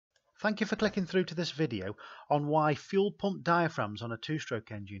Thank you for clicking through to this video on why fuel pump diaphragms on a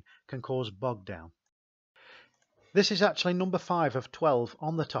two-stroke engine can cause bog down. This is actually number 5 of 12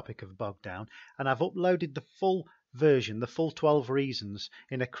 on the topic of bog down, and I've uploaded the full version, the full 12 reasons,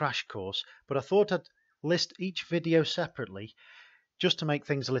 in a crash course, but I thought I'd list each video separately just to make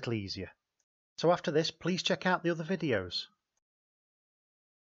things a little easier. So after this, please check out the other videos.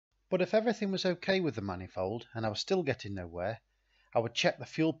 But if everything was okay with the manifold and I was still getting nowhere, I would check the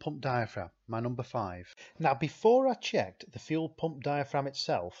fuel pump diaphragm, my number 5. Now before I checked the fuel pump diaphragm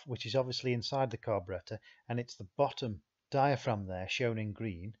itself, which is obviously inside the carburetor, and it's the bottom diaphragm there shown in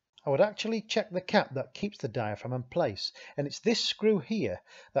green, I would actually check the cap that keeps the diaphragm in place, and it's this screw here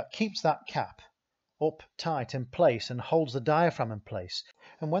that keeps that cap up tight in place and holds the diaphragm in place.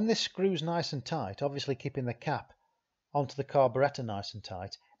 And when this screw's nice and tight, obviously keeping the cap onto the carburetor nice and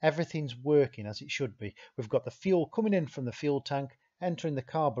tight, everything's working as it should be. We've got the fuel coming in from the fuel tank, entering the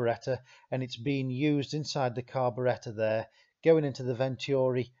carburetor, and it's being used inside the carburetor there, going into the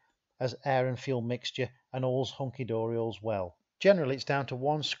venturi as air and fuel mixture, and all's hunky-dory, all's well. Generally it's down to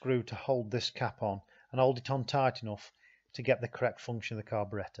one screw to hold this cap on and hold it on tight enough to get the correct function of the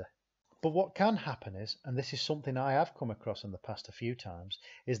carburetor. But what can happen is, and this is something I have come across in the past a few times,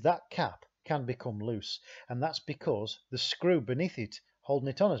 is that cap can become loose, and that's because the screw beneath it holding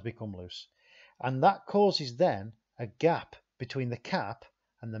it on has become loose, and that causes then a gap between the cap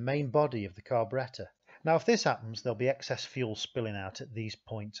and the main body of the carburetor. Now if this happens, there'll be excess fuel spilling out at these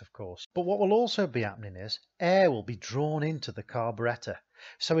points, of course, but what will also be happening is air will be drawn into the carburetor,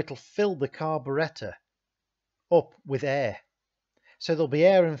 so it'll fill the carburetor up with air. So there'll be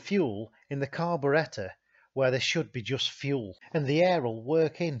air and fuel in the carburetor where there should be just fuel, and the air will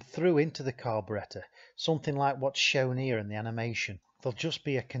work through into the carburetor, something like what's shown here in the animation. There'll just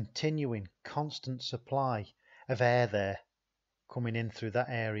be a continuing constant supply of air there coming in through that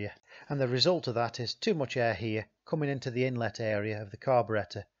area, and the result of that is too much air here coming into the inlet area of the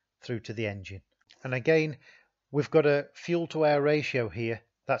carburetor through to the engine. And again, we've got a fuel to air ratio here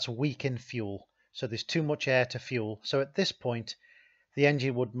that's weak in fuel, so there's too much air to fuel, so at this point the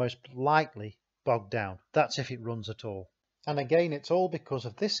engine would most likely bog down. That's if it runs at all. And again, it's all because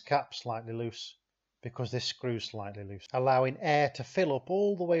of this cap slightly loose, because this screw's slightly loose, allowing air to fill up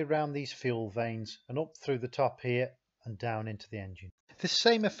all the way around these fuel veins and up through the top here and down into the engine. This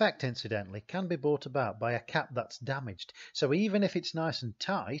same effect, incidentally, can be brought about by a cap that's damaged. So even if it's nice and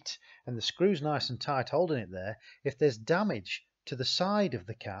tight and the screw's nice and tight holding it there, if there's damage to the side of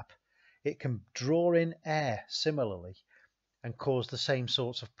the cap, it can draw in air similarly and cause the same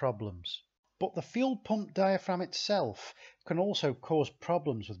sorts of problems. But the fuel pump diaphragm itself can also cause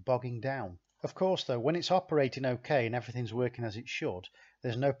problems with bogging down. Of course though, when it's operating okay and everything's working as it should,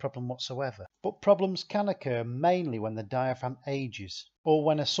 there's no problem whatsoever. But problems can occur mainly when the diaphragm ages, or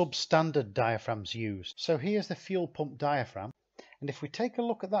when a substandard diaphragm's used. So here's the fuel pump diaphragm, and if we take a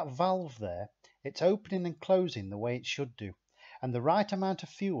look at that valve there, it's opening and closing the way it should do, and the right amount of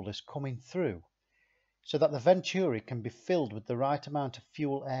fuel is coming through, so that the venturi can be filled with the right amount of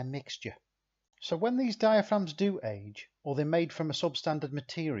fuel-air mixture. So when these diaphragms do age, or they're made from a substandard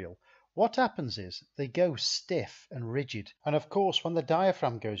material, what happens is they go stiff and rigid. And of course, when the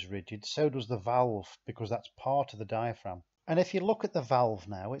diaphragm goes rigid, so does the valve, because that's part of the diaphragm. And if you look at the valve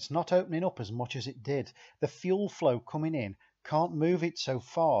now, it's not opening up as much as it did. The fuel flow coming in can't move it so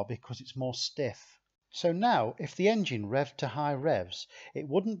far because it's more stiff. So now, if the engine revved to high revs, it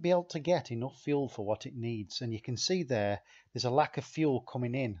wouldn't be able to get enough fuel for what it needs. And you can see there's a lack of fuel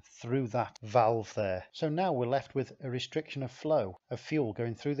coming in through that valve there. So now we're left with a restriction of flow of fuel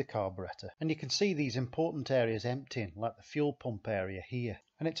going through the carburetor. And you can see these important areas emptying, like the fuel pump area here.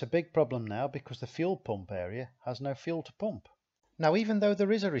 And it's a big problem now because the fuel pump area has no fuel to pump. Now, even though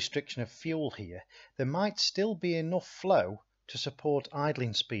there is a restriction of fuel here, there might still be enough flow to support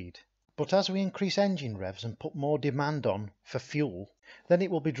idling speed. But as we increase engine revs and put more demand on for fuel, then it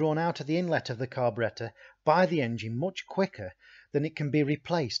will be drawn out of the inlet of the carburetor by the engine much quicker than it can be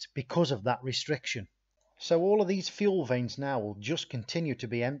replaced because of that restriction. So all of these fuel veins now will just continue to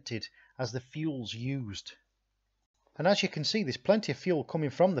be emptied as the fuel's used. And as you can see, there's plenty of fuel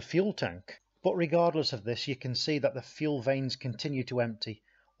coming from the fuel tank. But regardless of this, you can see that the fuel veins continue to empty,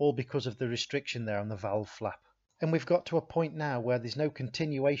 all because of the restriction there on the valve flap. And we've got to a point now where there's no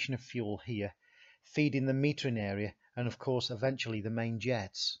continuation of fuel here, feeding the metering area and of course eventually the main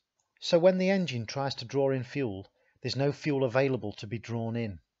jets. So when the engine tries to draw in fuel, there's no fuel available to be drawn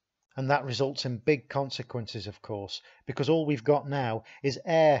in. And that results in big consequences, of course, because all we've got now is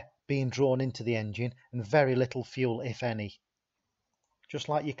air being drawn into the engine and very little fuel, if any. Just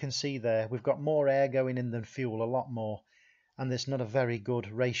like you can see there, we've got more air going in than fuel, a lot more. and there's not a very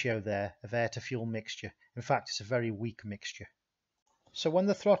good ratio there of air to fuel mixture. In fact, it's a very weak mixture. So when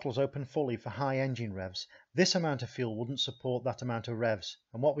the throttle's open fully for high engine revs, this amount of fuel wouldn't support that amount of revs,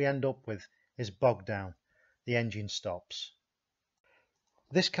 and what we end up with is bog down. The engine stops.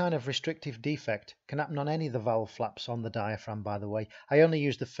 This kind of restrictive defect can happen on any of the valve flaps on the diaphragm, by the way. I only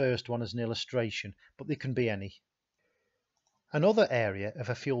used the first one as an illustration, but there can be any. Another area of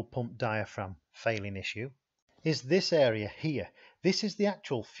a fuel pump diaphragm failing issue is this area here. This is the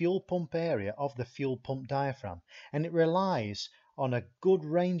actual fuel pump area of the fuel pump diaphragm, and it relies on a good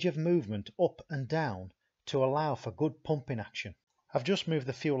range of movement up and down to allow for good pumping action. I've just moved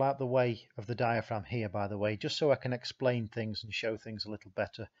the fuel out the way of the diaphragm here, by the way, just so I can explain things and show things a little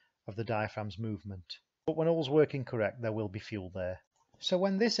better of the diaphragm's movement. But when all's working correct, there will be fuel there. So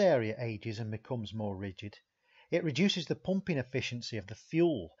when this area ages and becomes more rigid, it reduces the pumping efficiency of the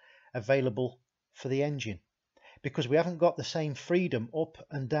fuel available for the engine, because we haven't got the same freedom up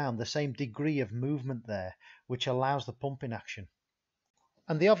and down, the same degree of movement there, which allows the pumping action.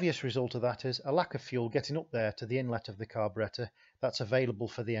 And the obvious result of that is a lack of fuel getting up there to the inlet of the carburetor that's available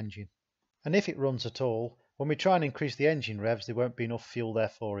for the engine. And if it runs at all, when we try and increase the engine revs, there won't be enough fuel there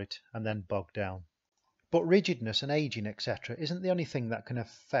for it, and then bog down. But rigidness and aging, etc. isn't the only thing that can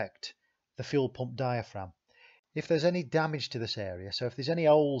affect the fuel pump diaphragm. If there's any damage to this area, so if there's any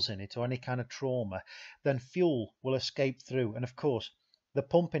holes in it or any kind of trauma, then fuel will escape through, and of course the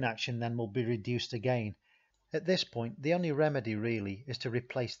pumping action then will be reduced again. At this point, the only remedy really is to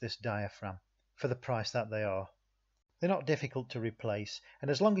replace this diaphragm for the price that they are. They're not difficult to replace,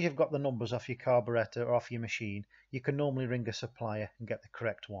 and as long as you've got the numbers off your carburetor or off your machine, you can normally ring a supplier and get the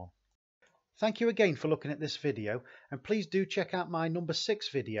correct one. Thank you again for looking at this video, and please do check out my number 6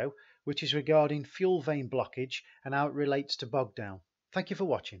 video, which is regarding fuel vein blockage and how it relates to bog down. Thank you for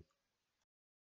watching.